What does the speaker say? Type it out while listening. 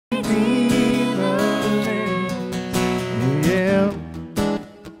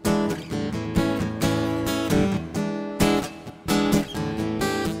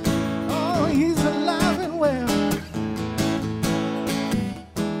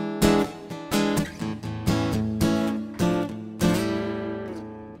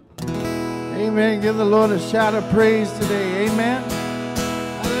Amen. Give the Lord a shout of praise today. Amen.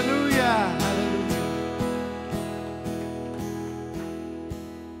 Hallelujah. Hallelujah.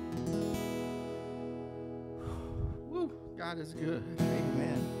 Woo. God is good.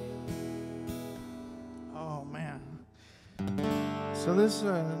 Amen. Oh, man. So this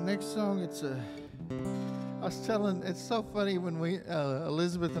next song, I was telling, it's so funny when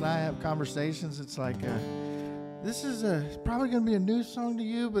Elizabeth and I have conversations. It's like, this is probably going to be a new song to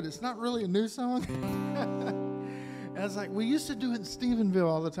you, but it's not really a new song. And I was like, we used to do it in Stephenville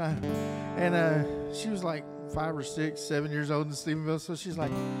all the time. And she was like 5 or 6, 7 years old in Stephenville. So she's like,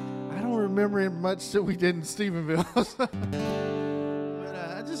 I don't remember much that we did in Stephenville. But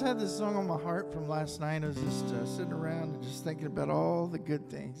I just had this song on my heart from last night. I was just sitting around and just thinking about all the good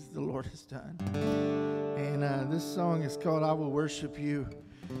things the Lord has done. And this song is called I Will Worship You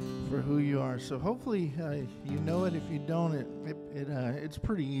for Who You Are. So hopefully you know it. If you don't, it's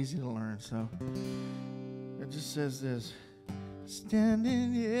pretty easy to learn. So it just says this: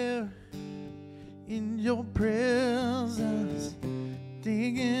 standing here in your presence,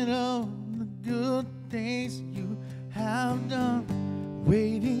 thinking of the good things you have done,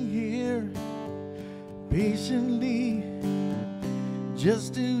 waiting here patiently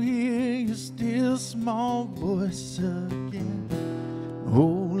just to hear your still small voice again.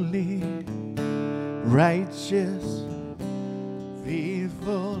 Holy, righteous,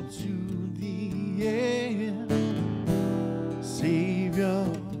 faithful to the end, Savior,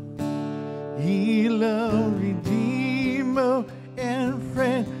 Healer, Redeemer, and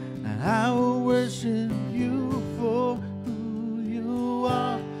friend. I will worship you for who you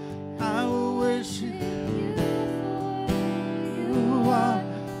are. I will worship you for who you are.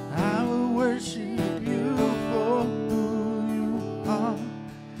 I will worship you for who you are,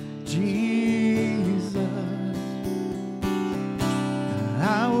 Jesus.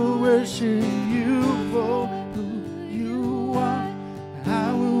 I will worship you for who you are.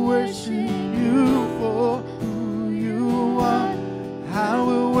 I will worship you for who you are. I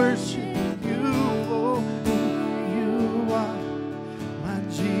will worship you for who you are, my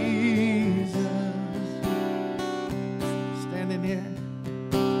Jesus.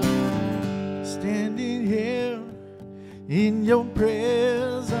 Standing here in your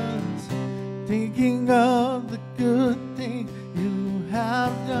presence, thinking of the good thing you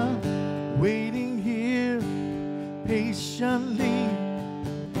have done, waiting here patiently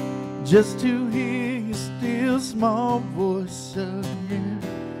just to hear your still small voice again.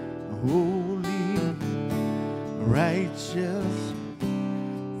 Holy, righteous,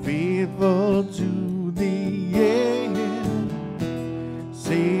 faithful to the end,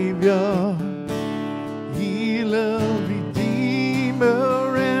 Savior, Healer,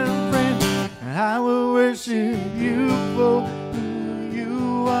 Redeemer, and friend. I will worship you for who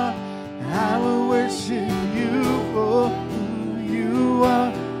you are. I will worship you for who you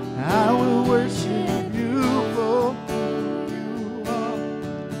are. I will worship you for who you are,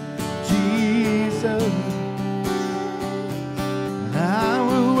 Jesus. I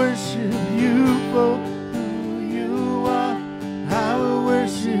will worship you for who you are. I will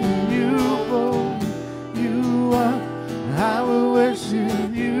worship you for who you are. I will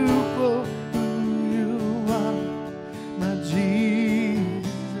worship you for who you are, my Jesus.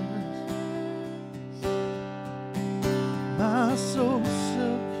 My soul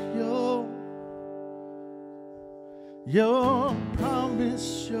secure, your promise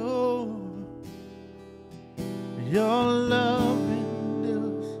sure, your love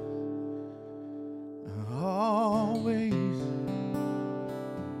endures always.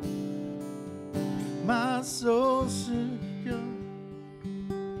 My soul secure,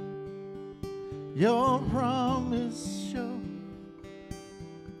 your promise sure,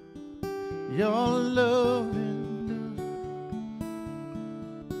 your love endures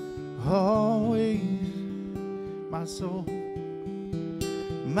always.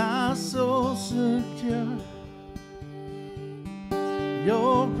 My soul secure,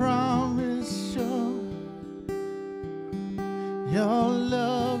 your promise sure, your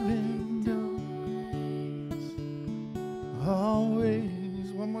love endures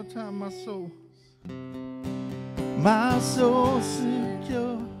always. One more time, my soul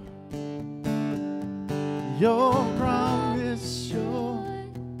secure, your promise sure,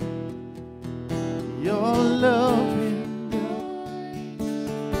 your love endures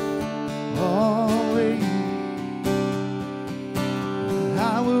always.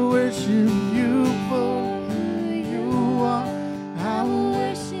 I will worship you for who you are. I will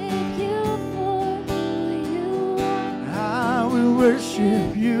worship you for who you are. I will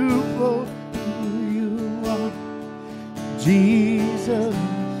worship you for who you are, Jesus.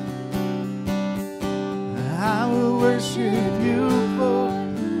 will worship you for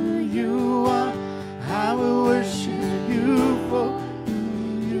who you are. I will worship you for who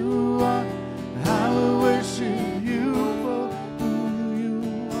you are. I will worship you for who you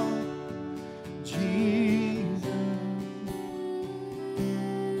are. Jesus,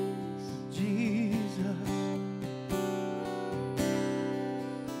 Jesus,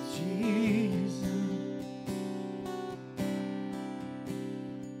 Jesus.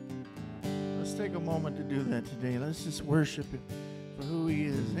 Let's take a moment to do that today. Let's just worship Him for who He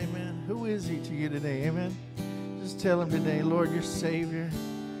is. Amen. Who is He to you today? Amen. Just tell Him today, Lord, your Savior,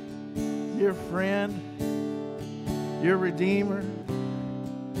 your friend, your Redeemer.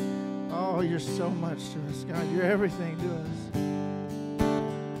 Oh, you're so much to us, God. You're everything to us.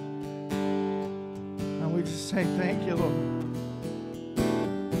 And we just say thank you, Lord.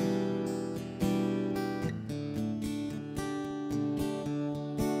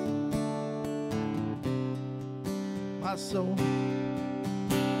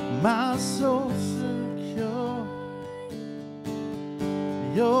 My soul secure,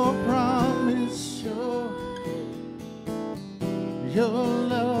 your promise sure, your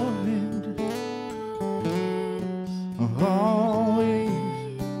love endures always.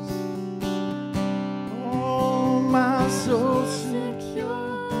 Oh, my soul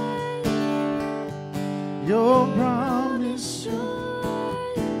secure, your promise sure,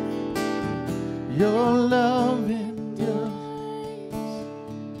 your love endures.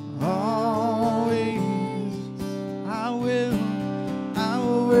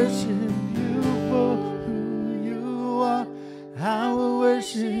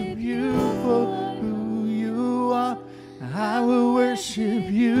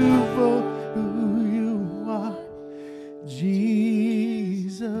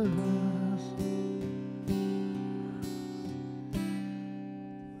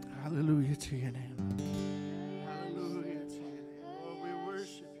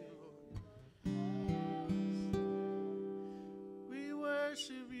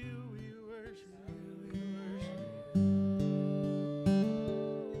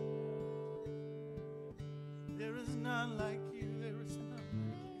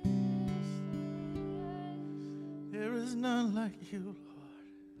 None like you, Lord.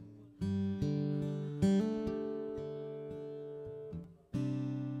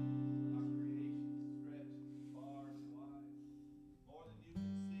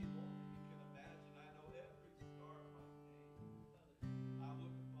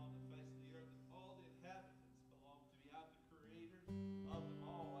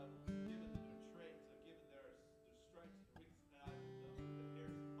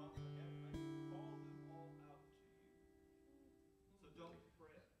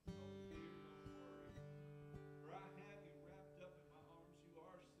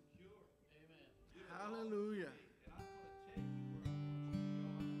 Hallelujah.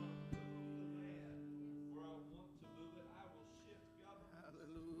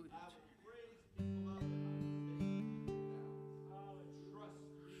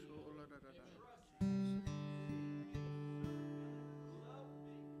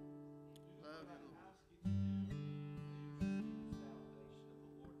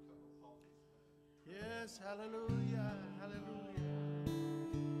 Yes, hallelujah, hallelujah.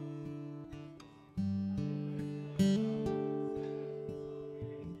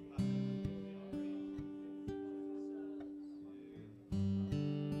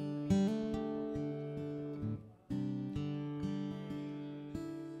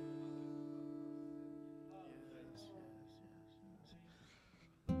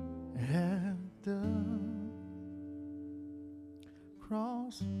 At the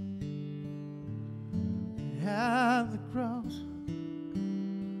cross,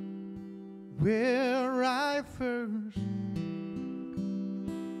 where I first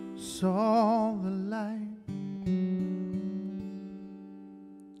saw the light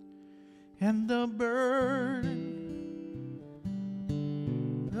and the burden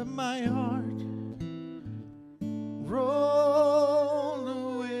of my heart rolled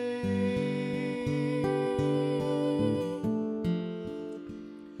away.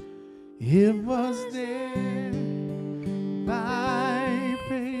 It was there by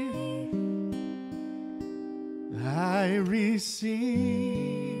faith I received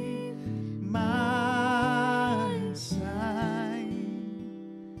my sight,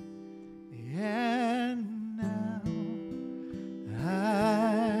 and now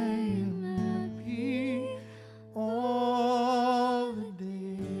I'm happy all the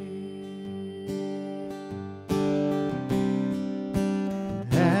day.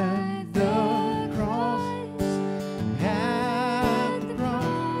 At the cross,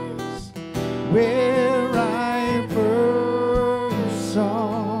 where I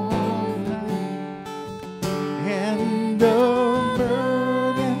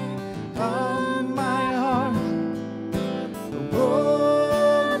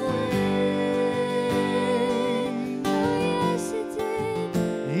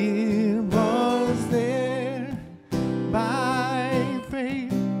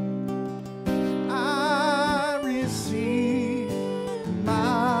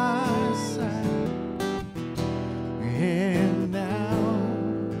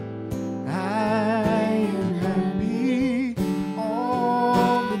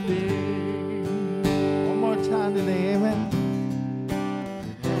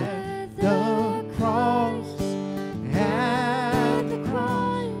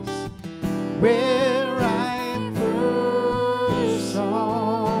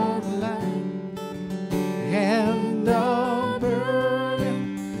all the light and the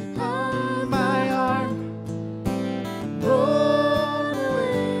burden on my heart rolled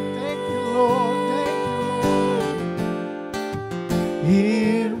away. Thank you, Lord. Thank you, Lord.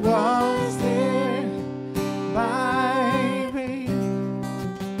 It was there by faith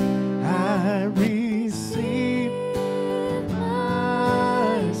I received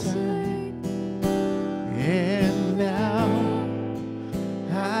my sight, and now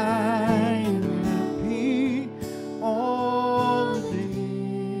I am happy all the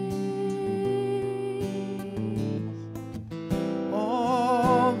days,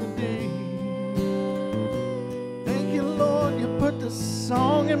 all the days. Thank you, Lord, you put the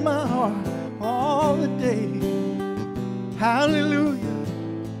song in my heart all the days. Hallelujah.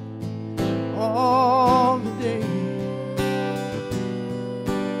 All the days.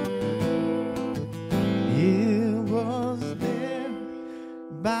 It was there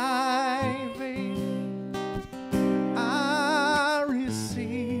by faith I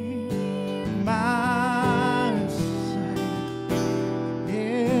received my sight,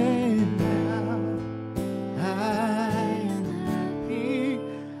 and now I am happy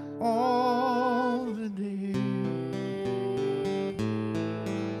all the days.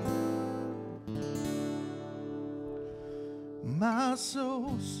 My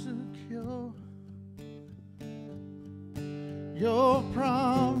soul secure, your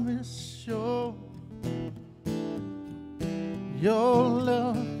promise sure, your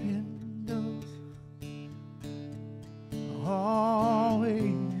love endures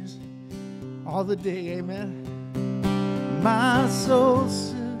always, all the day, amen. My soul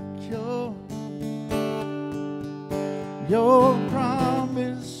secure, your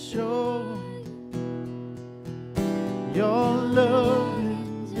promise sure, your love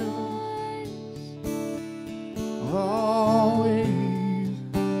endures always.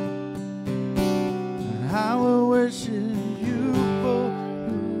 And I will worship you for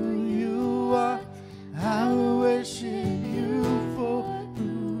who you are. I will worship you for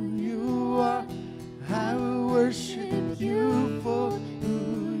who you are. I will worship you for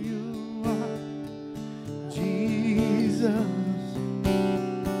who you are, Jesus.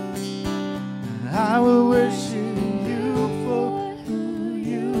 And I will worship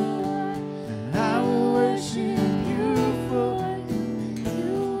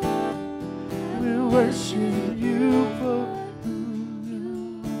worship you for who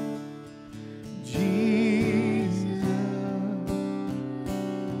you are, Jesus,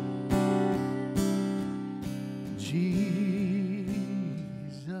 Jesus.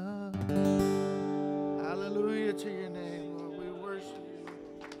 Hallelujah to your name, Lord. We worship you.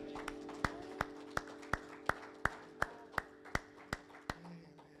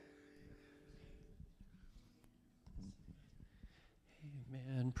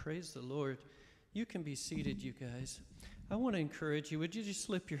 Amen. Praise the Lord. You can be seated, you guys. I want to encourage you. Would you just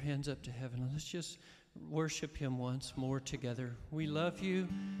slip your hands up to heaven? Let's just worship him once more together. We love you.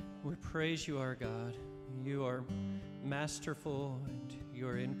 We praise you, our God. You are masterful and you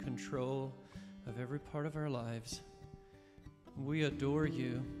are in control of every part of our lives. We adore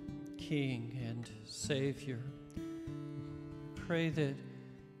you, King and Savior. Pray that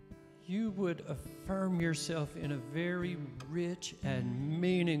you would affirm yourself in a very rich and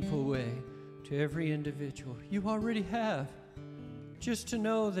meaningful way to every individual. You already have. Just to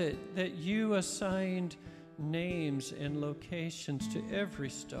know that you assigned names and locations to every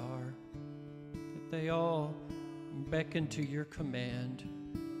star, that they all beckon to your command,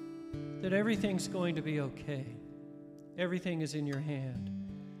 that everything's going to be okay. Everything is in your hand.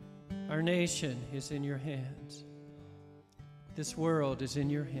 Our nation is in your hands. This world is in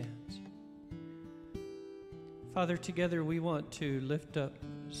your hands. Father, together we want to lift up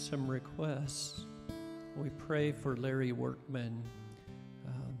some requests. We pray for Larry Workman.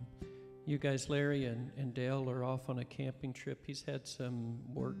 You guys, Larry and Dale, are off on a camping trip. He's had some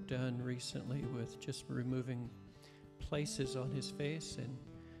work done recently with just removing places on his face, and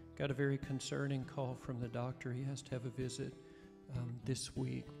got a very concerning call from the doctor. He has to have a visit this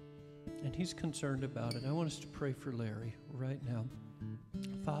week, and he's concerned about it. I want us to pray for Larry right now.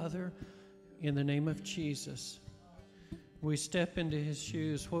 Father, in the name of Jesus, we step into his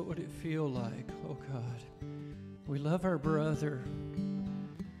shoes. What would it feel like? Oh God, we love our brother.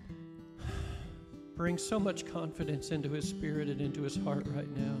 Bring so much confidence into his spirit and into his heart right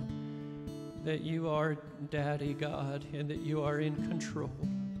now that you are Daddy God and that you are in control.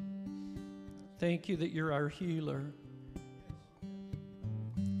 Thank you that you're our healer.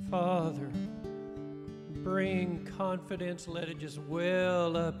 Father, bring confidence. Let it just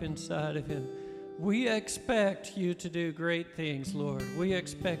well up inside of him. We expect you to do great things, Lord. We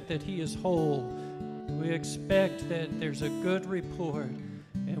expect that he is whole. We expect that there's a good report.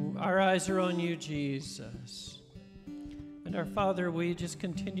 And our eyes are on you, Jesus. And our Father, we just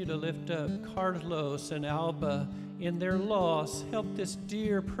continue to lift up Carlos and Alba in their loss. Help this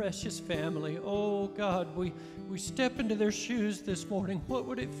dear, precious family. Oh, God, we step into their shoes this morning. What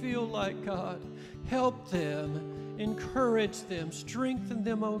would it feel like, God? Help them, encourage them, strengthen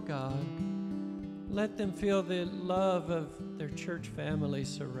them, oh God. Let them feel the love of their church family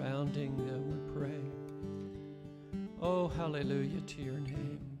surrounding them, we pray. Oh, hallelujah to your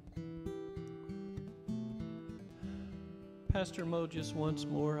name. Pastor Mo, just once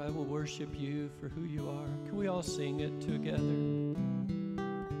more, I will worship you for who you are. Can we all sing it together? I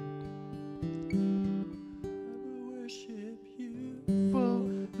will worship you For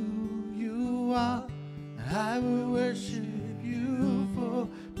who you are, I will worship you for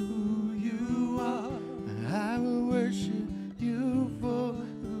who you are. I will worship you for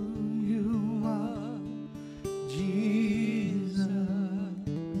who you are, Jesus.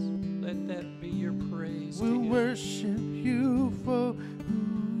 Let that be your praise. We'll worship you for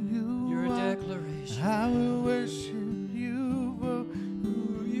who you your are. Declaration. I will worship you for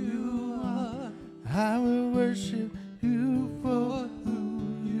who you are. I will worship you for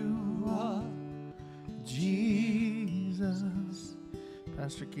who you are, Jesus.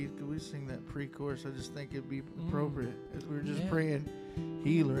 Pastor Keith, could we sing that pre-chorus? I just think it'd be appropriate as we were just praying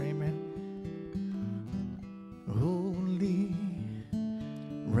healer, amen. Holy,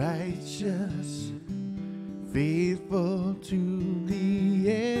 righteous, faithful to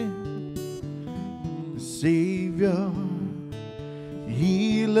the end, Savior,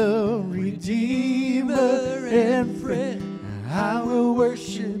 healer, redeemer, and friend. I will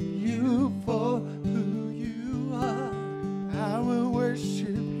worship you for who you are. I will worship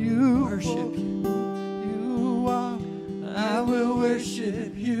you for who you are. I will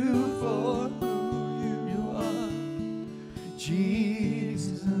worship you for who you are,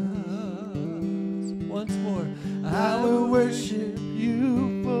 Jesus. Once more. I will worship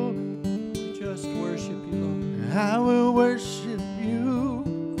you for. Just worship you, Lord. I will worship you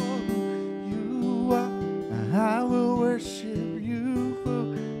for who you are. I will worship you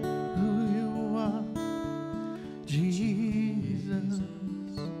for who you are, Jesus.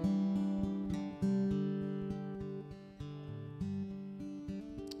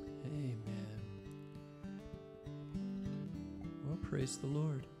 Amen. Well, praise the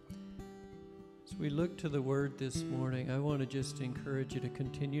Lord. As we look to the Word this morning, I want to just encourage you to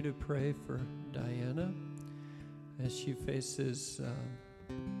continue to pray for Diana as she faces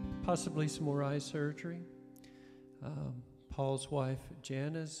possibly some more eye surgery. Paul's wife,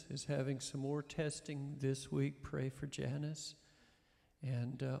 Janice, is having some more testing this week. Pray for Janice.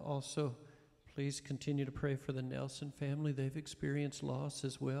 And also, please continue to pray for the Nelson family. They've experienced loss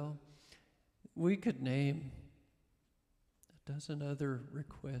as well. We could name a dozen other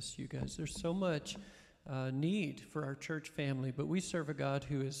requests, you guys. There's so much need for our church family, but we serve a God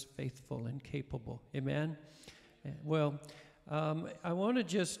who is faithful and capable. Amen? Well, I want to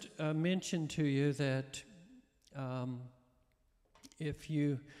just mention to you that if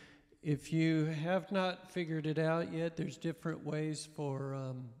you have not figured it out yet, there's different ways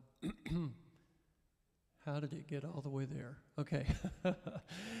for how did it get all the way there? Okay.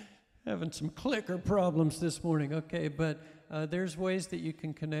 Having some clicker problems this morning. Okay, but there's ways that you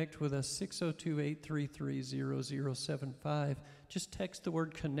can connect with us. 602-833-0075. Just text the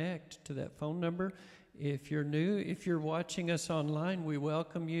word connect to that phone number. If you're new, if you're watching us online, we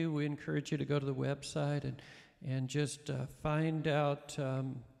welcome you. We encourage you to go to the website and just find out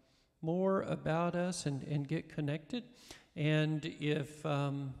more about us and get connected. And if,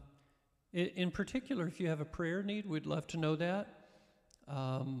 in particular, if you have a prayer need, we'd love to know that.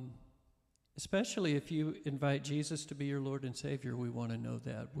 Especially if you invite Jesus to be your Lord and Savior, we want to know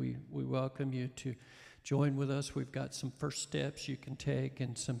that. We welcome you to join with us. We've got some first steps you can take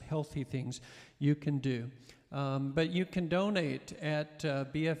and some healthy things you can do. But you can donate at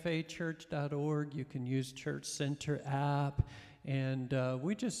bfachurch.org. You can use Church Center app. And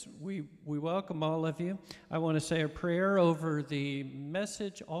we welcome all of you. I want to say a prayer over the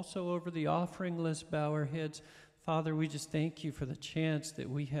message, also over the offering. Let's bow our heads. Father, we just thank you for the chance that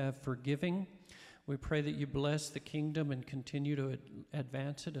we have for giving. We pray that you bless the kingdom and continue to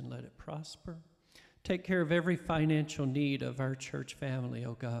advance it and let it prosper. Take care of every financial need of our church family,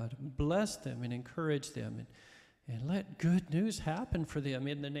 oh God. Bless them and encourage them and let good news happen for them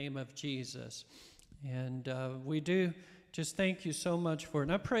in the name of Jesus. And we do just thank you so much for it.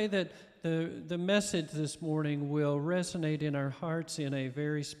 And I pray that the message this morning will resonate in our hearts in a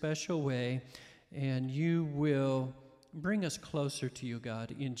very special way. and you will bring us closer to you,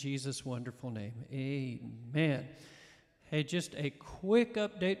 God, in Jesus' wonderful name. Amen. Hey, just a quick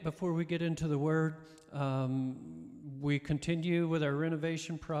update before we get into the Word. We continue with our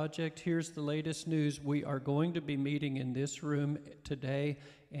renovation project. Here's the latest news. We are going to be meeting in this room today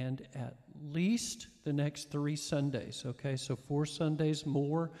and at least the next 3 Sundays, okay? So 4 Sundays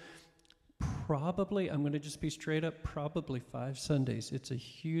more. Probably, I'm going to just be straight up, probably 5 Sundays. It's a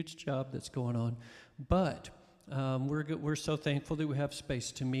huge job that's going on. But we're so thankful that we have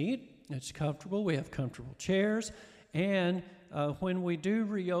space to meet. It's comfortable. We have comfortable chairs. And when we do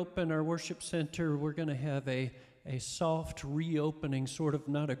reopen our worship center, we're going to have a soft reopening, sort of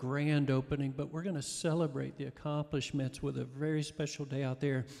not a grand opening, but we're going to celebrate the accomplishments with a very special day out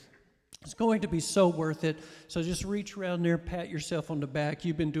there. It's going to be so worth it. So just reach around there, pat yourself on the back.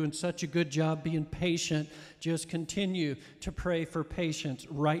 You've been doing such a good job being patient. Just continue to pray for patience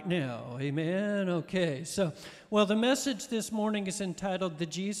right now. Amen? Okay. So, well, the message this morning is entitled The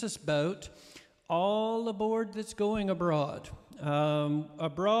Jesus Boat. All aboard that's going abroad.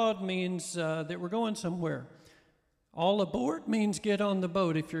 Abroad means that we're going somewhere. All aboard means get on the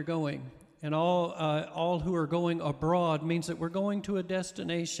boat if you're going. And all who are going abroad means that we're going to a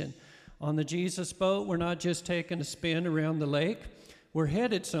destination. On the Jesus boat, we're not just taking a spin around the lake. We're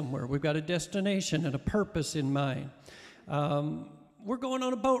headed somewhere. We've got a destination and a purpose in mind. We're going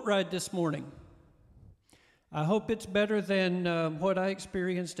on a boat ride this morning. I hope it's better than what I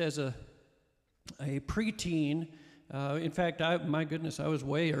experienced as a preteen. In fact, my goodness, I was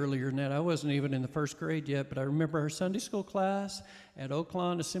way earlier than that. I wasn't even in the first grade yet, but I remember our Sunday school class at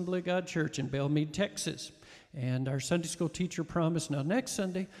Oaklawn Assembly of God Church in Belmead, Texas. And our Sunday school teacher promised, now next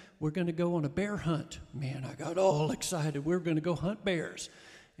Sunday, we're going to go on a bear hunt. Man, I got all excited. We're going to go hunt bears.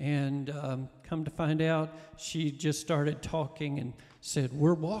 And come to find out, she just started talking and said,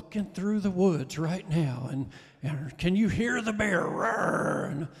 we're walking through the woods right now. And can you hear the bear? Roar!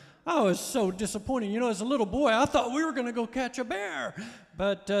 And I was so disappointed. You know, as a little boy, I thought we were going to go catch a bear.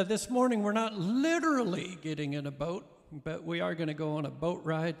 But this morning, we're not literally getting in a boat, but we are going to go on a boat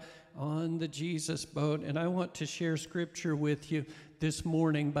ride on the Jesus boat. And I want to share scripture with you this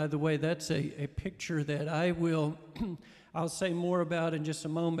morning. By the way, that's a picture that I'll say more about in just a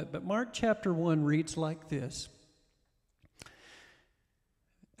moment. But Mark chapter 1 reads like this.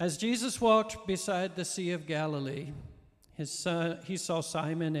 As Jesus walked beside the Sea of Galilee, he saw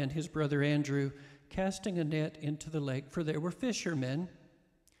Simon and his brother Andrew casting a net into the lake, for they were fishermen.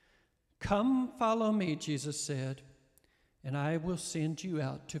 Come, follow me, Jesus said, and I will send you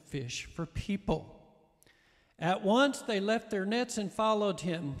out to fish for people. At once they left their nets and followed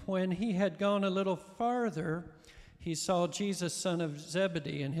him. When he had gone a little farther, he saw Jesus, son of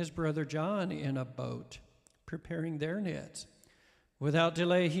Zebedee, and his brother John in a boat, preparing their nets. Without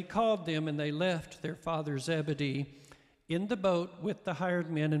delay, he called them, and they left their father Zebedee in the boat with the hired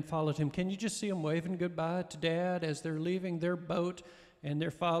men and followed him. Can you just see them waving goodbye to Dad as they're leaving their boat and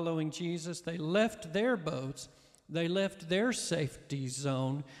they're following Jesus? They left their boats. They left their safety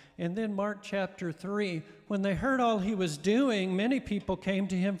zone. And then Mark chapter 3, when they heard all he was doing, many people came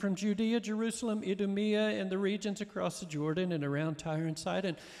to him from Judea, Jerusalem, Idumea, and the regions across the Jordan and around Tyre and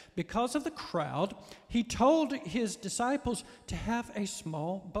Sidon. Because of the crowd, he told his disciples to have a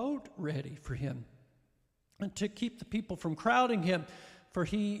small boat ready for him and to keep the people from crowding him, for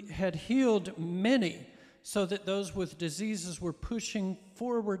he had healed many, so that those with diseases were pushing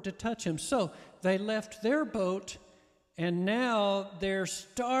forward to touch him. So they left their boat, and now they're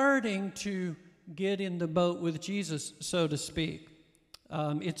starting to get in the boat with Jesus, so to speak.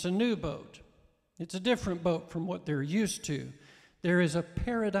 It's a new boat. It's a different boat from what they're used to. There is a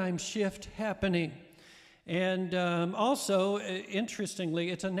paradigm shift happening. And also,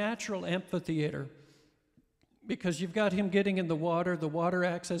 interestingly, it's a natural amphitheater, because you've got him getting in the water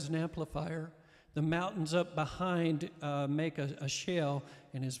acts as an amplifier. The mountains up behind make a shell,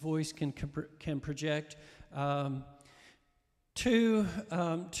 and his voice can project to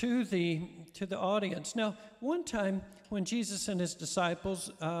the audience. Now, one time when Jesus and his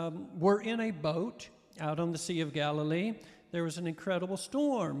disciples were in a boat out on the Sea of Galilee, there was an incredible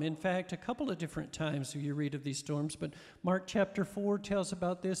storm. In fact, a couple of different times you read of these storms, but Mark chapter 4 tells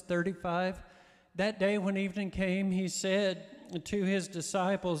about this, 35. That day when evening came, he said to his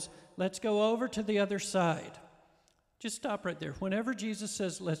disciples, let's go over to the other side. Just stop right there. Whenever Jesus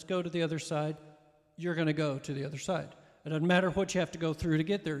says, let's go to the other side, you're going to go to the other side. It doesn't matter what you have to go through to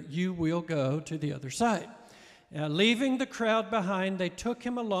get there. You will go to the other side. Leaving the crowd behind, they took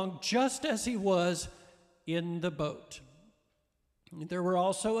him along just as he was in the boat. There were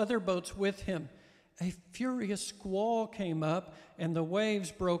also other boats with him. a furious squall came up, and the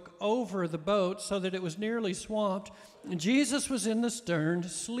waves broke over the boat so that it was nearly swamped. And Jesus was in the stern,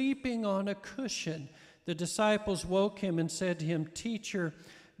 sleeping on a cushion. The disciples woke him and said to him, "Teacher,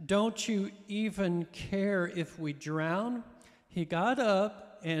 don't you even care if we drown?" He got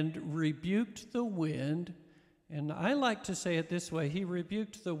up and rebuked the wind. And I like to say it this way: he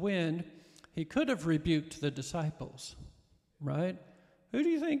rebuked the wind. He could have rebuked the disciples, right? Who do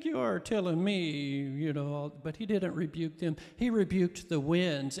you think you are telling me, but he didn't rebuke them. He rebuked the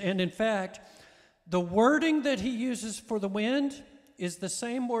winds. And in fact, the wording that he uses for the wind is the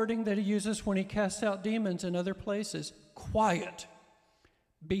same wording that he uses when he casts out demons in other places. Quiet.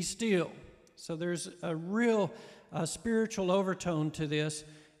 Be still. So there's a real spiritual overtone to this.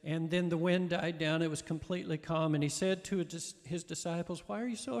 And then the wind died down. It was completely calm. And he said to his disciples, "Why are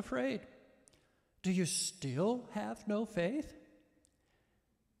you so afraid? Do you still have no faith?"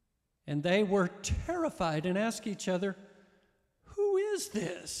 And they were terrified and asked each other, "Who is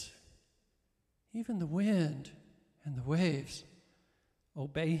this? Even the wind and the waves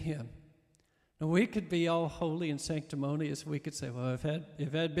obey him." Now, we could be all holy and sanctimonious. We could say, "Well, if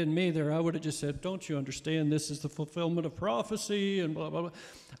it had been me there, I would have just said, 'Don't you understand? This is the fulfillment of prophecy,' and blah, blah, blah."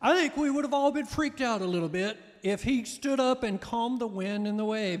 I think we would have all been freaked out a little bit if he stood up and calmed the wind and the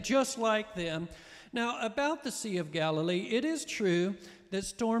wave, just like them. Now, about the Sea of Galilee, it is true that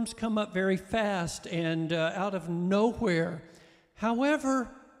storms come up very fast and out of nowhere. However,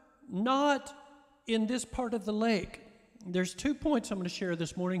 not in this part of the lake. There's 2 points I'm going to share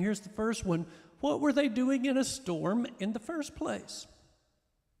this morning. Here's the first one. What were they doing in a storm in the first place?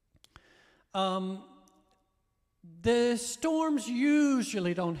 The storms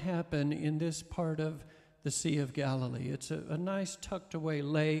usually don't happen in this part of the Sea of Galilee. It's a nice tucked away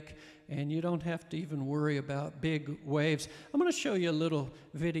lake, and you don't have to even worry about big waves. I'm going to show you a little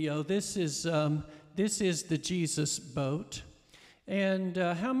video. This is the Jesus boat. And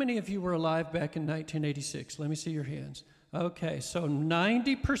how many of you were alive back in 1986? Let me see your hands. Okay, so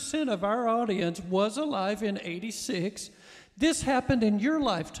 90% of our audience was alive in 86. This happened in your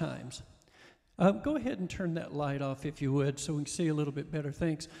lifetimes. Go ahead and turn that light off if you would so we can see a little bit better.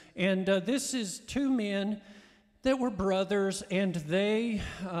 Thanks. And this is 2 men that were brothers, and they,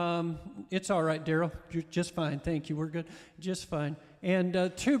 it's all right, Daryl, you're just fine. Thank you, we're good, just fine.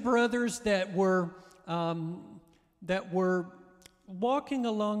 And 2 brothers that were walking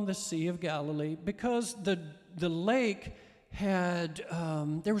along the Sea of Galilee because the lake had,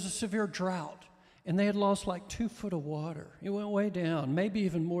 there was a severe drought, and they had lost like 2 foot of water. It went way down, maybe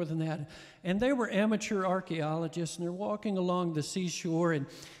even more than that. And they were amateur archaeologists, and they're walking along the seashore, and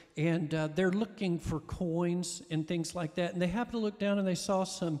they're looking for coins and things like that. And they happened to look down, and they saw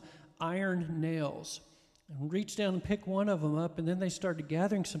some iron nails, and reached down and picked one of them up, and then they started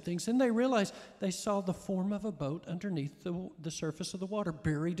gathering some things. Then they realized they saw the form of a boat underneath the surface of the water,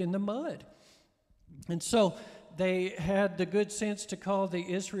 buried in the mud. And so they had the good sense to call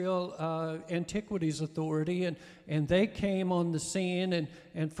the Israel Antiquities Authority, and they came on the scene,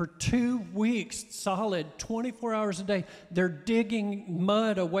 and for 2 weeks, solid, 24 hours a day, they're digging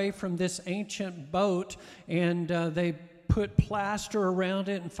mud away from this ancient boat, and they put plaster around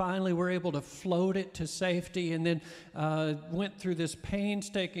it, and finally were able to float it to safety, and then went through this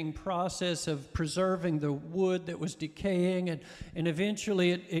painstaking process of preserving the wood that was decaying, and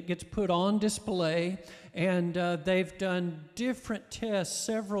eventually it gets put on display, and they've done different tests.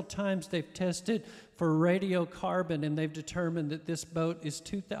 Several times they've tested for radiocarbon, and they've determined that this boat is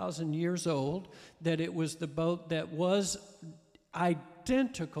 2,000 years old, that it was the boat that was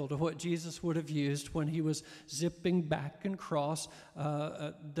identical to what Jesus would have used when he was zipping back and across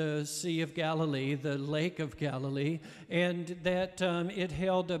the Sea of Galilee, the Lake of Galilee, and that it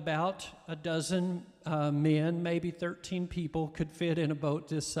held about a dozen men, maybe 13 people could fit in a boat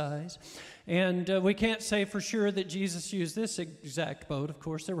this size. And we can't say for sure that Jesus used this exact boat. Of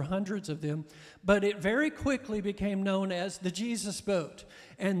course, there were hundreds of them. But it very quickly became known as the Jesus boat.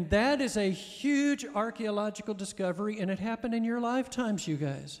 And that is a huge archaeological discovery, and it happened in your lifetimes, you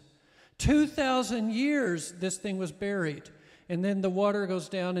guys. 2,000 years this thing was buried. And then the water goes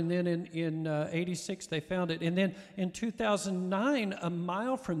down, and then in 86 they found it. And then in 2009, a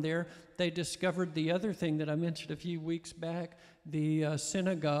mile from there, they discovered the other thing that I mentioned a few weeks back, the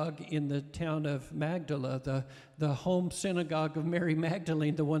synagogue in the town of Magdala, the home synagogue of Mary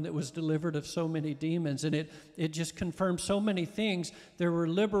Magdalene, the one that was delivered of so many demons. And it just confirmed so many things. There were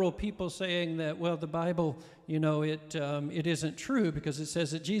liberal people saying that, well, the Bible, it isn't true because it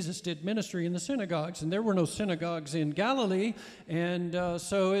says that Jesus did ministry in the synagogues, and there were no synagogues in Galilee, and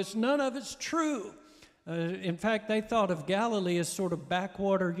so none of it's true. In fact, they thought of Galilee as sort of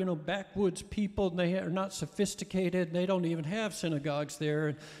backwater, backwoods people. And they are not sophisticated. They don't even have synagogues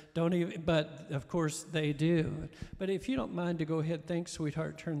there. But of course they do. But if you don't mind to go ahead, thanks,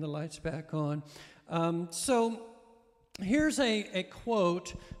 sweetheart. Turn the lights back on. So here's a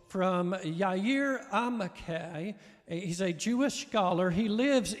quote from Yair Amakai. He's a Jewish scholar. He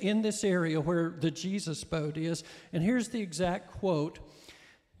lives in this area where the Jesus boat is. And here's the exact quote.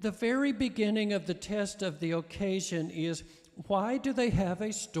 The very beginning of the test of the occasion is, why do they have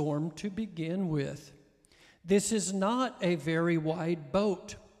a storm to begin with? This is not a very wide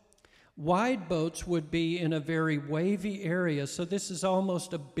boat. Wide boats would be in a very wavy area, so this is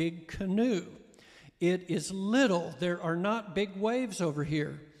almost a big canoe. It is little. There are not big waves over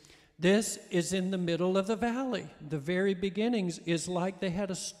here. This is in the middle of the valley. The very beginnings is like they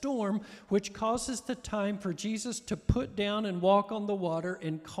had a storm, which causes the time for Jesus to put down and walk on the water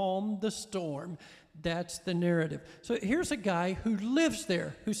and calm the storm. That's the narrative. So here's a guy who lives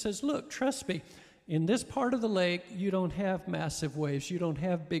there, who says, look, trust me, in this part of the lake, you don't have massive waves. You don't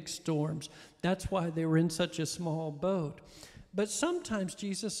have big storms. That's why they were in such a small boat. But sometimes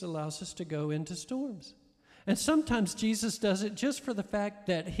Jesus allows us to go into storms. And sometimes Jesus does it just for the fact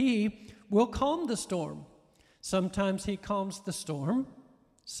that he will calm the storm. Sometimes he calms the storm.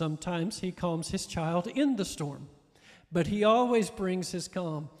 Sometimes he calms his child in the storm. But he always brings his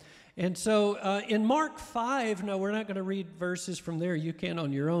calm. And so in Mark 5, no, we're not going to read verses from there. You can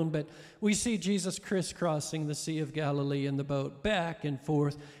on your own. But we see Jesus crisscrossing the Sea of Galilee in the boat, back and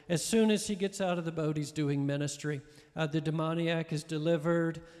forth. As soon as he gets out of the boat, he's doing ministry. The demoniac is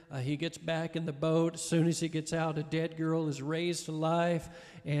delivered. He gets back in the boat. As soon as he gets out, a dead girl is raised to life,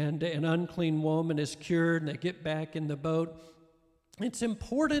 and an unclean woman is cured, and they get back in the boat. It's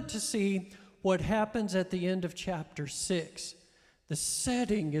important to see what happens at the end of chapter 6. The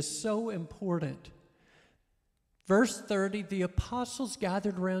setting is so important. Verse 30, the apostles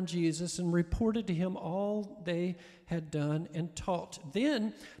gathered around Jesus and reported to him all they had done and taught.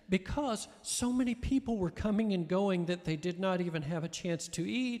 Then, because so many people were coming and going that they did not even have a chance to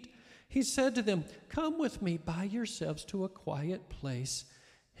eat, he said to them, come with me by yourselves to a quiet place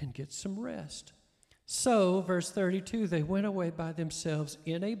and get some rest. So, verse 32, they went away by themselves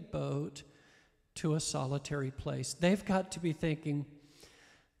in a boat to a solitary place. They've got to be thinking,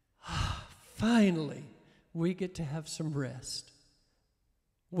 finally, we get to have some rest.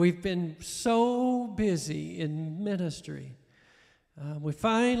 We've been so busy in ministry. We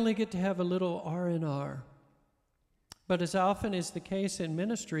finally get to have a little R&R. But as often is the case in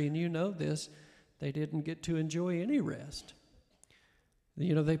ministry, and you know this, they didn't get to enjoy any rest.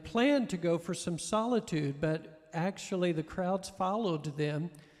 They planned to go for some solitude, but actually the crowds followed them.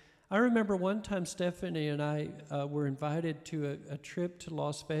 I remember one time Stephanie and I were invited to a trip to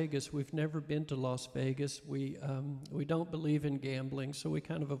Las Vegas. We've never been to Las Vegas. We don't believe in gambling, so we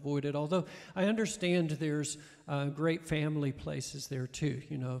kind of avoid it. Although I understand there's great family places there too,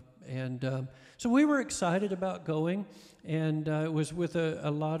 And so we were excited about going, and it was with a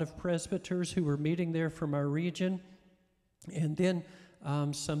lot of presbyters who were meeting there from our region. And then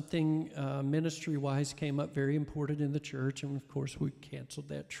something ministry-wise came up very important in the church, and of course we canceled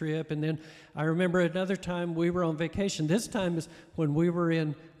that trip. And then I remember another time we were on vacation. This time is when we were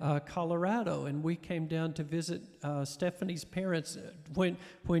in Colorado, and we came down to visit Stephanie's parents.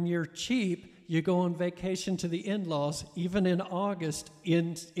 When you're cheap, you go on vacation to the in-laws, even in August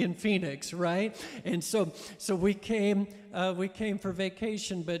in Phoenix, right? And so we came for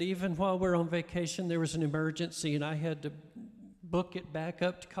vacation, but even while we're on vacation, there was an emergency, and I had to book it back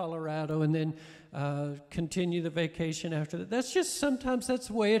up to Colorado and then continue the vacation after that. Sometimes that's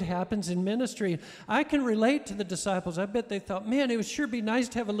the way it happens in ministry. I can relate to the disciples. I bet they thought, man, it would sure be nice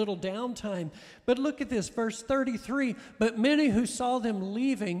to have a little downtime. But look at this, verse 33, but many who saw them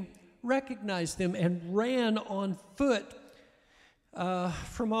leaving recognized them and ran on foot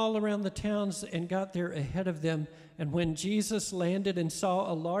from all around the towns and got there ahead of them. And when Jesus landed and saw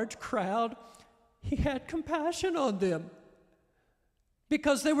a large crowd, he had compassion on them,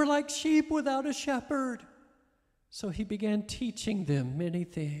 because they were like sheep without a shepherd. So he began teaching them many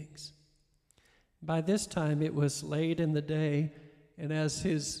things. By this time, it was late in the day, and as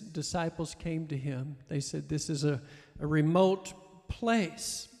his disciples came to him, they said, this is a remote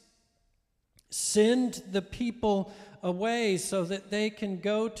place. Send the people away so that they can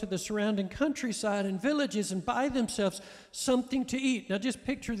go to the surrounding countryside and villages and buy themselves something to eat. Now just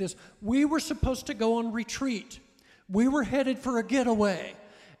picture this. We were supposed to go on retreat. We were headed for a getaway,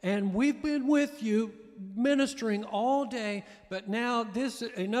 and we've been with you ministering all day, but now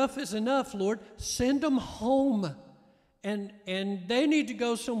enough is enough, Lord. Send them home, and they need to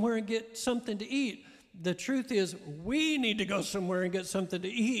go somewhere and get something to eat. The truth is, we need to go somewhere and get something to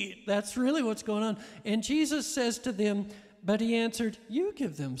eat. That's really what's going on. And Jesus says to them, but he answered, you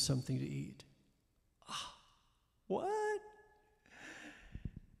give them something to eat. What?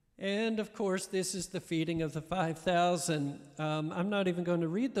 And of course, this is the feeding of the 5,000. I'm not even going to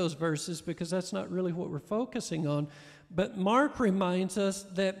read those verses because that's not really what we're focusing on. But Mark reminds us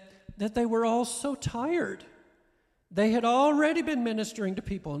that they were all so tired. They had already been ministering to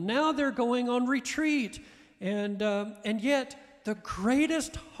people. Now they're going on retreat. And yet, the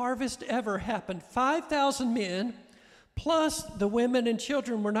greatest harvest ever happened. 5,000 men, plus the women and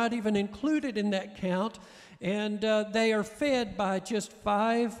children were not even included in that count. And they are fed by just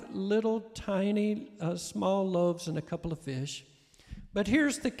 5 little tiny small loaves and a couple of fish. But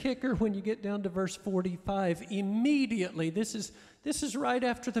here's the kicker when you get down to verse 45. Immediately, this is right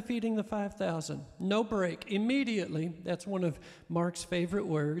after the feeding the 5,000. No break. Immediately, that's one of Mark's favorite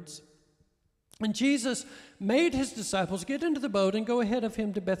words. And Jesus made his disciples get into the boat and go ahead of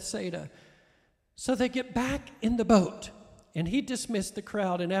him to Bethsaida. So they get back in the boat. And he dismissed the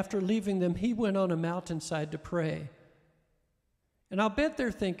crowd, and after leaving them, he went on a mountainside to pray. And I'll bet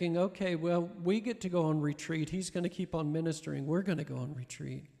they're thinking, okay, well, we get to go on retreat. He's going to keep on ministering. We're going to go on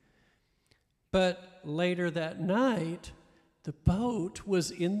retreat. But later that night, the boat was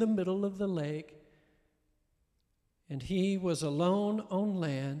in the middle of the lake, and he was alone on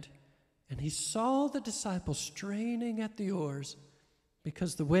land, and he saw the disciples straining at the oars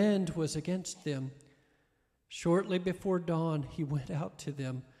because the wind was against them. Shortly before dawn, he went out to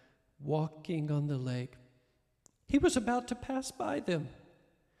them, walking on the lake. He was about to pass by them.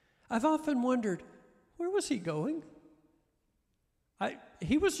 I've often wondered, where was he going?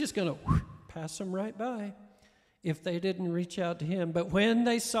 He was just going to pass them right by if they didn't reach out to him. But when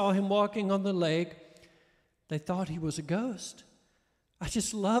they saw him walking on the lake, they thought he was a ghost. I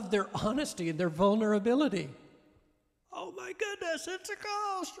just love their honesty and their vulnerability. Oh my goodness, it's a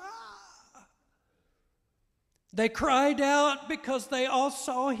ghost! They cried out because they all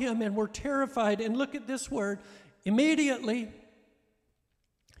saw him and were terrified. And look at this word. Immediately,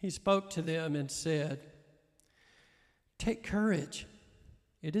 he spoke to them and said, take courage.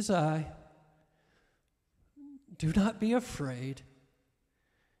 It is I. Do not be afraid.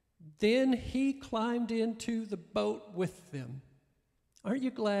 Then he climbed into the boat with them. Aren't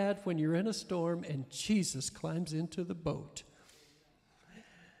you glad when you're in a storm and Jesus climbs into the boat?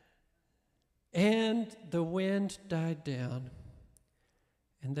 And the wind died down,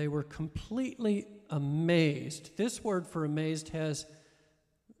 and they were completely amazed. This word for amazed has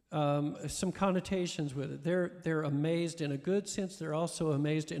some connotations with it. They're amazed in a good sense. They're also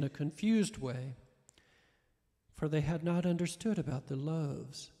amazed in a confused way, for they had not understood about the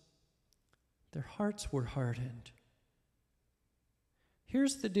loaves. Their hearts were hardened.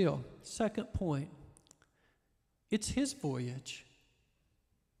 Here's the deal. Second point. It's his voyage.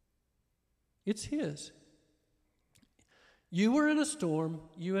 It's his. You were in a storm.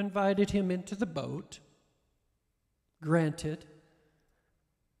 You invited him into the boat. Granted.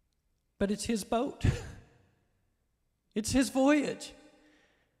 But it's his boat. It's his voyage.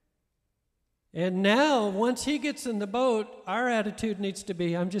 And now, once he gets in the boat, our attitude needs to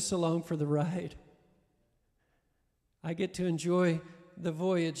be, I'm just along for the ride. I get to enjoy the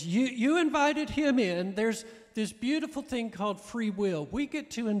voyage. You invited him in. There's this beautiful thing called free will. We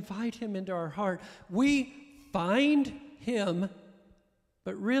get to invite him into our heart. We find him,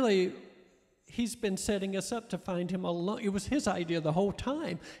 but really, he's been setting us up to find him alone. It was his idea the whole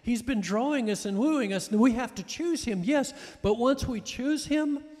time. He's been drawing us and wooing us, and we have to choose him, yes. But once we choose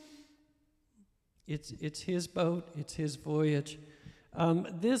him, it's his boat, it's his voyage.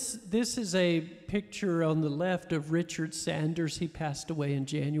 This is a picture on the left of Richard Sanders. He passed away in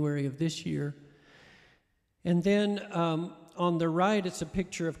January of this year. And then on the right, it's a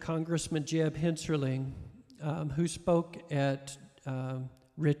picture of Congressman Jeb Hensarling, who spoke at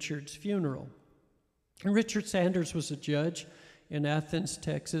Richard's funeral. And Richard Sanders was a judge in Athens,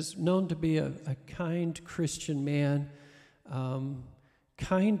 Texas, known to be a kind Christian man,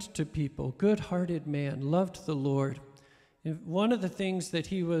 kind to people, good-hearted man, loved the Lord. And one of the things that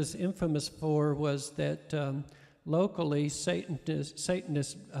he was infamous for was that locally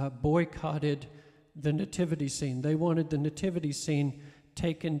Satanists boycotted the nativity scene. They wanted the nativity scene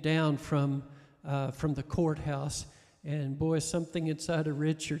taken down from the courthouse. And boy, something inside of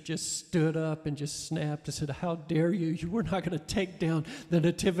Richard just stood up and just snapped and said, how dare you? You were not going to take down the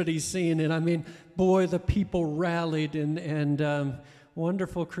nativity scene. And I mean, boy, the people rallied, and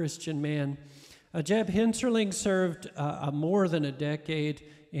wonderful Christian man. Jeb Hensarling served more than a decade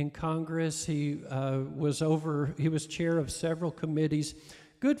in Congress. He was chair of several committees.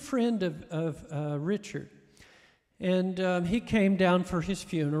 good friend of Richard. And he came down for his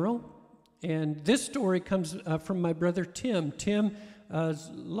funeral. And this story comes from my brother Tim. Tim is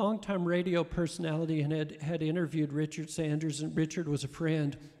a longtime radio personality and had interviewed Richard Sanders, and Richard was a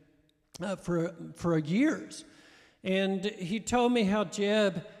friend for years. And he told me how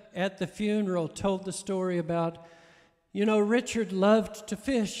Jeb at the funeral told the story about, Richard loved to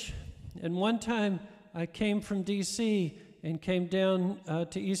fish. And one time I came from D.C. and came down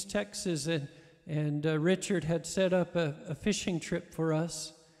to East Texas, and Richard had set up a fishing trip for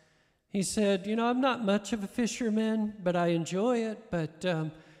us. He said, I'm not much of a fisherman, but I enjoy it. But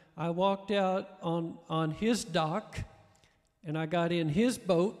I walked out on his dock, and I got in his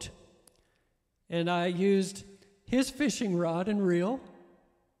boat, and I used his fishing rod and reel.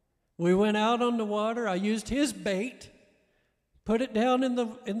 We went out on the water. I used his bait, put it down in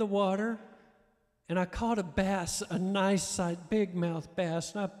the water, and I caught a bass, a nice size, big mouth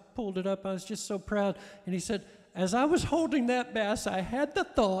bass, and I pulled it up. I was just so proud. And he said, as I was holding that bass, I had the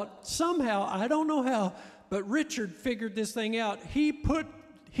thought, somehow, I don't know how, but Richard figured this thing out. He put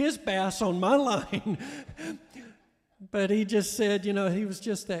his bass on my line. But he just said, he was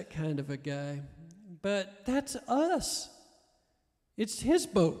just that kind of a guy. But that's us. It's his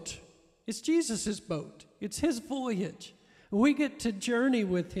boat. It's Jesus' boat. It's his voyage. We get to journey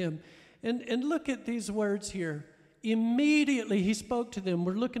with him. And look at these words here. Immediately he spoke to them.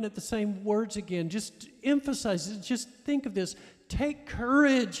 We're looking at the same words again. Just emphasize it. Just think of this. Take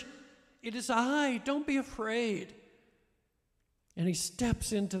courage. It is I. Don't be afraid. And he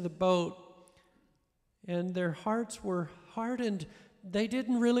steps into the boat. And their hearts were hardened. They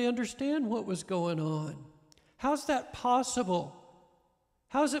didn't really understand what was going on. How's that possible?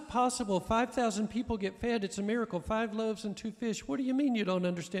 How is it possible 5,000 people get fed? It's a miracle. 5 loaves and 2 fish. What do you mean you don't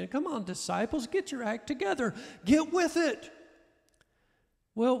understand? Come on, disciples, get your act together. Get with it.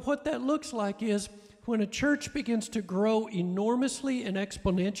 Well, what that looks like is when a church begins to grow enormously and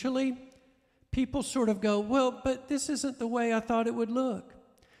exponentially, people sort of go, well, but this isn't the way I thought it would look.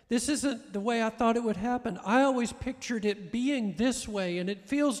 This isn't the way I thought it would happen. I always pictured it being this way, and it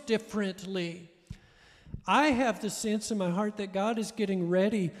feels differently. I have the sense in my heart that God is getting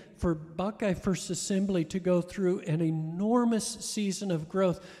ready for Buckeye First Assembly to go through an enormous season of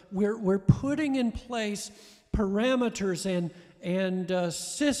growth. We're putting in place parameters and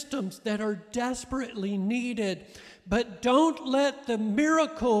systems that are desperately needed. But don't let the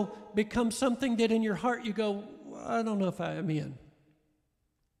miracle become something that in your heart you go, I don't know if I am in.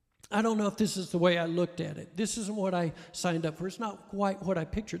 I don't know if this is the way I looked at it. This isn't what I signed up for. It's not quite what I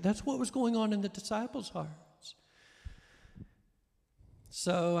pictured. That's what was going on in the disciples' hearts.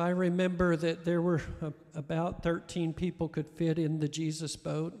 So I remember that there were about 13 people could fit in the Jesus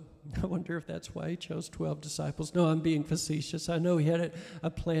boat. I wonder if that's why he chose 12 disciples. No, I'm being facetious. I know he had a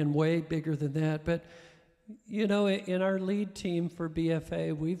plan way bigger than that. But, in our lead team for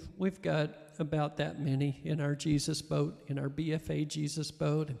BFA, we've got about that many in our Jesus boat, in our BFA Jesus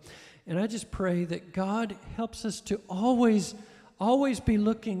boat. And I just pray that God helps us to always be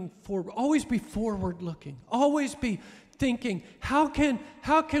looking forward, always be forward looking, always be thinking, how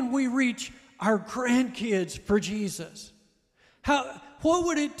can we reach our grandkids for Jesus? What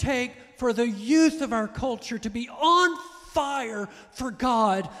would it take for the youth of our culture to be on fire for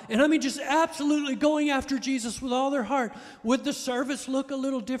God? And I mean just absolutely going after Jesus with all their heart. Would the service look a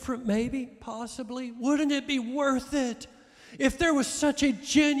little different? Maybe, possibly. Wouldn't it be worth it if there was such a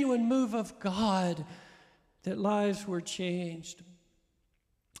genuine move of God that lives were changed?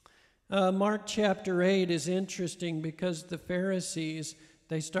 Mark chapter 8 is interesting because the Pharisees,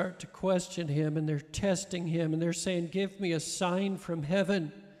 they start to question him and they're testing him and they're saying, give me a sign from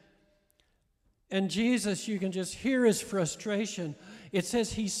heaven. And Jesus, you can just hear his frustration. It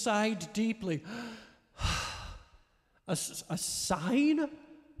says he sighed deeply. A sign?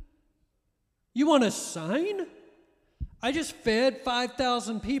 You want a sign? I just fed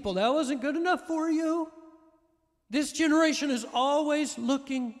 5,000 people. That wasn't good enough for you? This generation is always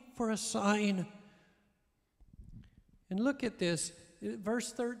looking for a sign. And look at this.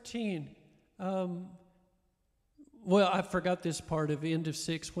 Verse 13. Well, I forgot this part of the end of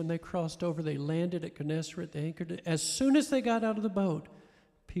 6. When they crossed over, they landed at Gennesaret. They anchored. As soon as they got out of the boat,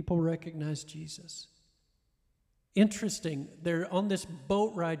 people recognized Jesus. Interesting. They're on this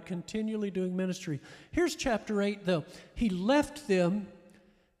boat ride, continually doing ministry. Here's chapter 8, though. He left them.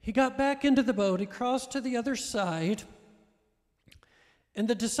 He got back into the boat. He crossed to the other side. And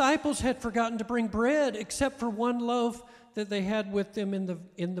the disciples had forgotten to bring bread except for 1 loaf that they had with them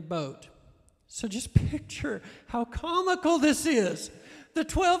in the boat. So just picture how comical this is. The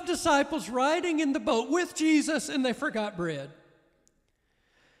 12 disciples riding in the boat with Jesus, and they forgot bread.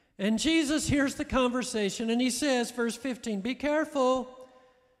 And Jesus hears the conversation, and he says, verse 15, be careful.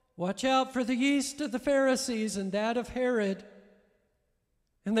 Watch out for the yeast of the Pharisees and that of Herod.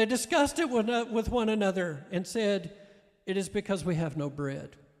 And they discussed it with one another and said, it is because we have no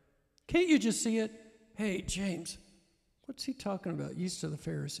bread. Can't you just see it? Hey, James, what's he talking about? Yeast of the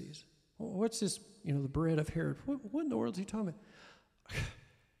Pharisees. What's this, the bread of Herod? What in the world is he talking about?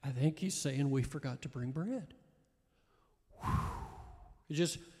 I think he's saying we forgot to bring bread. It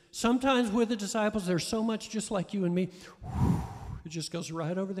just, sometimes with the disciples, they're so much just like you and me. It just goes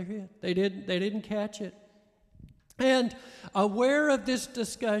right over their head. They didn't catch it. And aware of this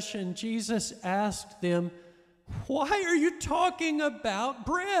discussion, Jesus asked them, why are you talking about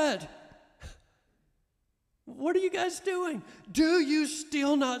bread? What are you guys doing? Do you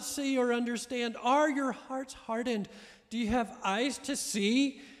still not see or understand? Are your hearts hardened? Do you have eyes to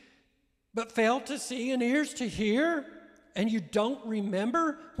see, but fail to see, and ears to hear? And you don't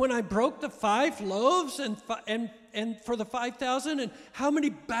remember when I broke the 5 loaves and for the 5,000? And how many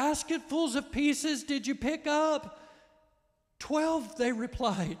basketfuls of pieces did you pick up? 12, they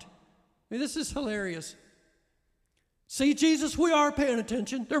replied. I mean, this is hilarious. See, Jesus, we are paying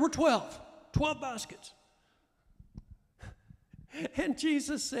attention. There were 12 baskets. And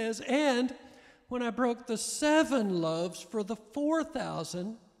Jesus says, and when I broke the 7 loaves for the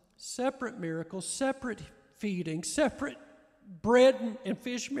 4,000, separate miracle, separate feeding, separate bread and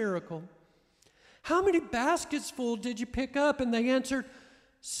fish miracle, how many baskets full did you pick up? And they answered,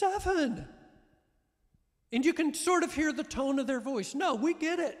 7. And you can sort of hear the tone of their voice. No, we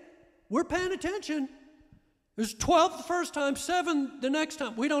get it. We're paying attention. There's 12 the first time, 7 the next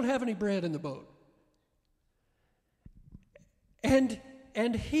time. We don't have any bread in the boat.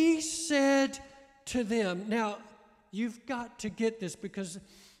 And he said to them, now, you've got to get this, because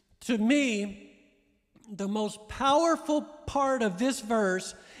to me, the most powerful part of this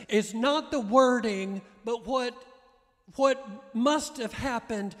verse is not the wording, but what must have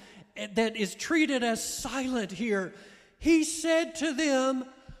happened that is treated as silent here. He said to them,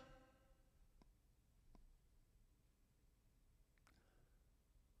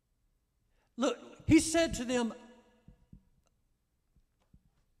 look, he said to them,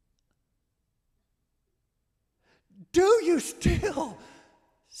 do you still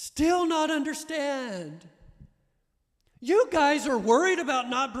not understand? You guys are worried about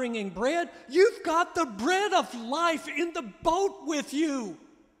not bringing bread. You've got the bread of life in the boat with you.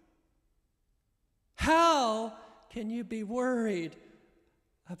 How can you be worried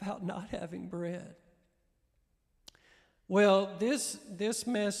about not having bread? Well, this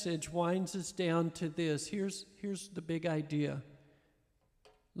message winds us down to this. Here's the big idea.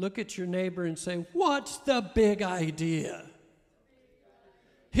 Look at your neighbor and say, what's the big idea?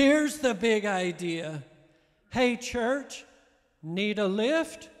 Here's the big idea. Hey, church, need a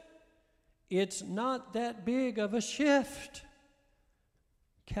lift? It's not that big of a shift.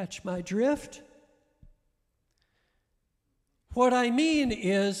 Catch my drift? What I mean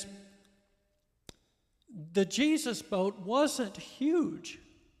is, the Jesus boat wasn't huge.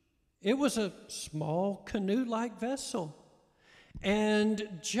 It was a small canoe-like vessel.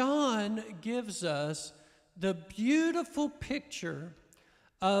 And John gives us the beautiful picture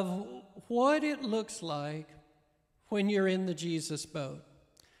of what it looks like when you're in the Jesus boat.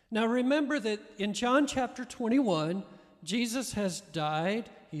 Now remember that in John chapter 21, Jesus has died.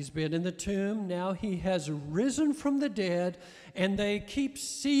 He's been in the tomb. Now he has risen from the dead, and they keep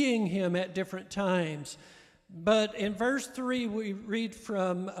seeing him at different times. But in verse 3, we read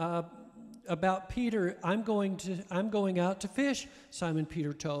from about Peter, I'm going out to fish, Simon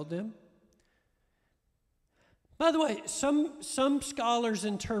Peter told them. By the way, some scholars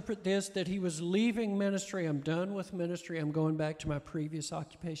interpret this that he was leaving ministry. I'm done with ministry. I'm going back to my previous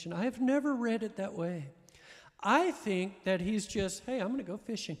occupation. I have never read it that way. I think that he's just, hey, I'm going to go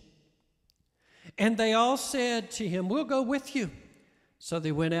fishing. And they all said to him, we'll go with you. So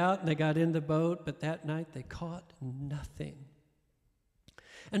they went out and they got in the boat, but that night they caught nothing.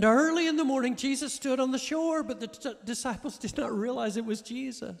 And early in the morning, Jesus stood on the shore, but the disciples did not realize it was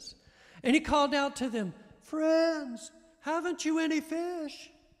Jesus. And he called out to them, friends, haven't you any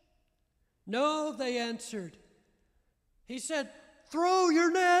fish? No, they answered. He said, throw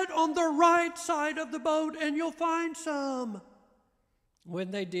your net on the right side of the boat and you'll find some.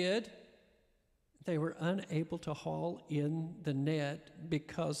 When they did, they were unable to haul in the net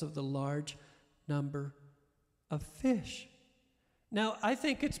because of the large number of fish. Now, I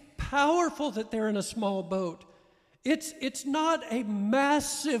think it's powerful that they're in a small boat. It's not a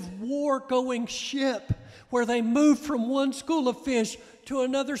massive war-going ship where they move from one school of fish to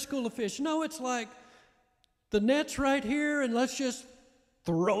another school of fish. No, it's like the net's right here, and let's just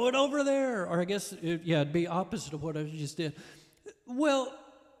throw it over there. Or I guess, it'd be opposite of what I just did. Well,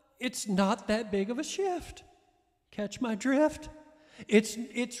 it's not that big of a shift. Catch my drift? It's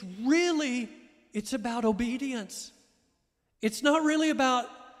about obedience. It's not really about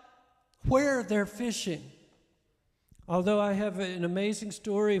where they're fishing. Although I have an amazing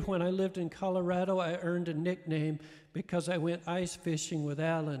story, when I lived in Colorado, I earned a nickname because I went ice fishing with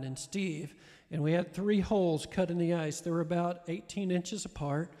Alan and Steve, and we had 3 holes cut in the ice. They were about 18 inches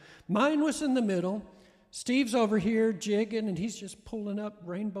apart. Mine was in the middle. Steve's over here jigging, and he's just pulling up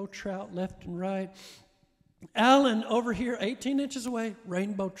rainbow trout left and right. Alan over here, 18 inches away,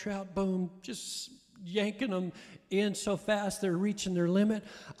 rainbow trout, boom, just yanking them in so fast they're reaching their limit.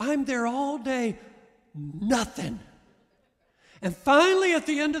 I'm there all day, nothing. And finally, at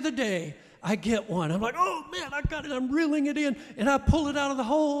the end of the day, I get one. I'm like, oh, man, I got it. I'm reeling it in. And I pull it out of the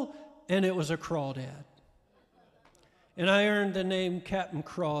hole, and it was a crawdad. And I earned the name Captain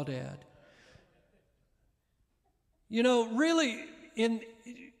Crawdad. You know, really,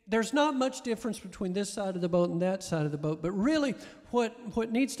 there's not much difference between this side of the boat and that side of the boat. But really,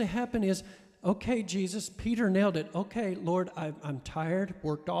 what needs to happen is, okay, Jesus, Peter nailed it. Okay, Lord, I'm tired,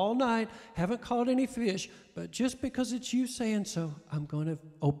 worked all night, haven't caught any fish, but just because it's you saying so, I'm going to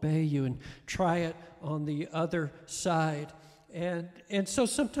obey you and try it on the other side. And so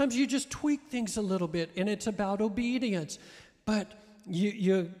sometimes you just tweak things a little bit, and it's about obedience. But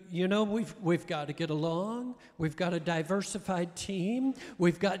you know, we've got to get along. We've got a diversified team.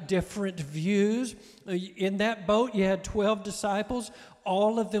 We've got different views. In that boat, you had 12 disciples.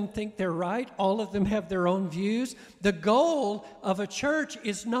 All of them think they're right. All of them have their own views. The goal of a church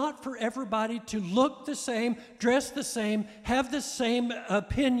is not for everybody to look the same, dress the same, have the same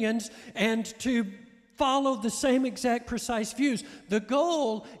opinions, and to follow the same exact precise views. The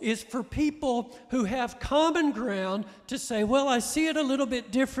goal is for people who have common ground to say, well, I see it a little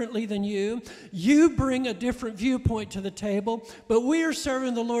bit differently than you. You bring a different viewpoint to the table, but we are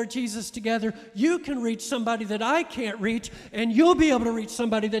serving the Lord Jesus together. You can reach somebody that I can't reach, and you'll be able to reach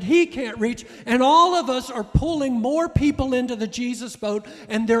somebody that he can't reach, and all of us are pulling more people into the Jesus boat,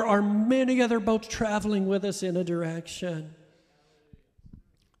 and there are many other boats traveling with us in a direction.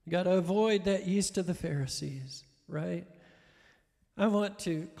 You got to avoid that yeast of the Pharisees, right? I want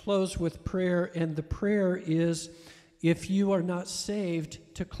to close with prayer, and the prayer is, if you are not saved,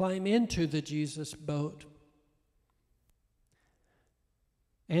 to climb into the Jesus boat.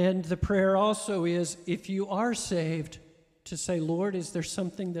 And the prayer also is, if you are saved, to say, Lord, is there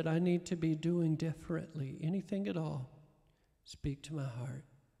something that I need to be doing differently? Anything at all? Speak to my heart.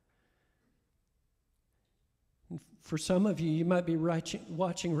 For some of you, you might be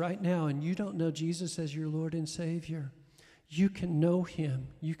watching right now and you don't know Jesus as your Lord and Savior. You can know him.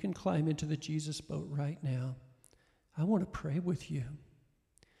 You can climb into the Jesus boat right now. I want to pray with you.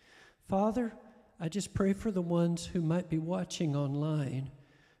 Father, I just pray for the ones who might be watching online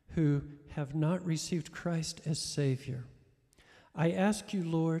who have not received Christ as Savior. I ask you,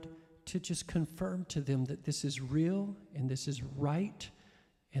 Lord, to just confirm to them that this is real and this is right,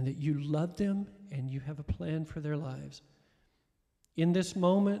 and that you love them and you have a plan for their lives. In this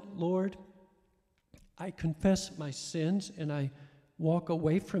moment, Lord, I confess my sins and I walk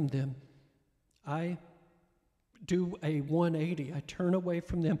away from them. I do a 180. I turn away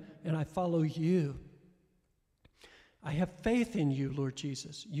from them and I follow you. I have faith in you, Lord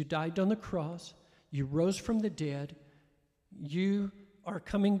Jesus. You died on the cross. You rose from the dead. You are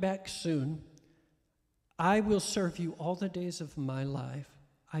coming back soon. I will serve you all the days of my life.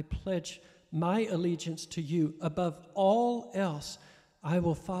 I pledge my allegiance to you. Above all else, I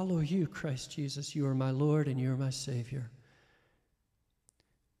will follow you, Christ Jesus. You are my Lord and you are my Savior.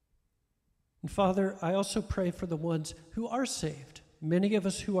 And Father, I also pray for the ones who are saved. Many of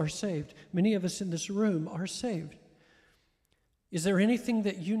us who are saved, many of us in this room are saved. Is there anything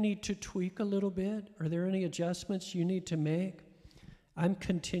that you need to tweak a little bit? Are there any adjustments you need to make? I'm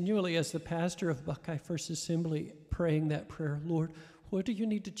continually, as the pastor of Buckeye First Assembly, praying that prayer. Lord, what do you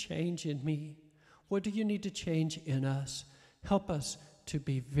need to change in me? What do you need to change in us? Help us to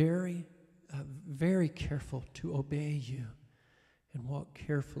be very, very careful to obey you and walk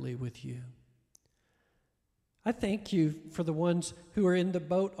carefully with you. I thank you for the ones who are in the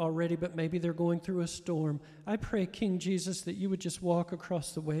boat already, but maybe they're going through a storm. I pray, King Jesus, that you would just walk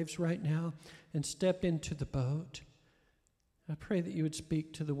across the waves right now and step into the boat. I pray that you would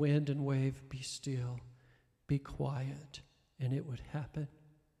speak to the wind and wave, be still, be quiet, and it would happen.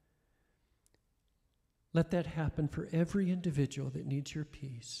 Let that happen for every individual that needs your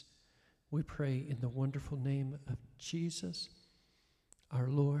peace. We pray in the wonderful name of Jesus, our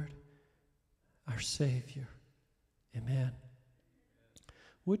Lord, our Savior. Amen.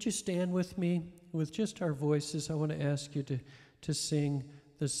 Would you stand with me? With just our voices, I want to ask you to sing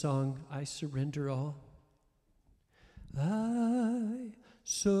the song, I Surrender All. I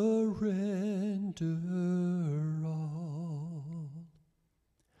surrender all.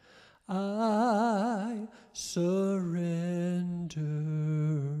 I surrender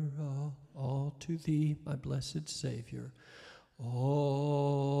all to Thee, my blessed Savior.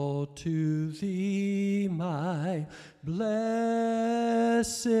 All to Thee, my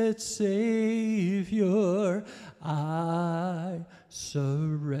blessed Savior, I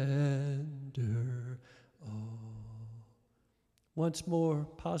surrender all. Once more,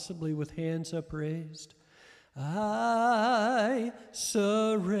 possibly with hands upraised, I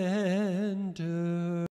surrender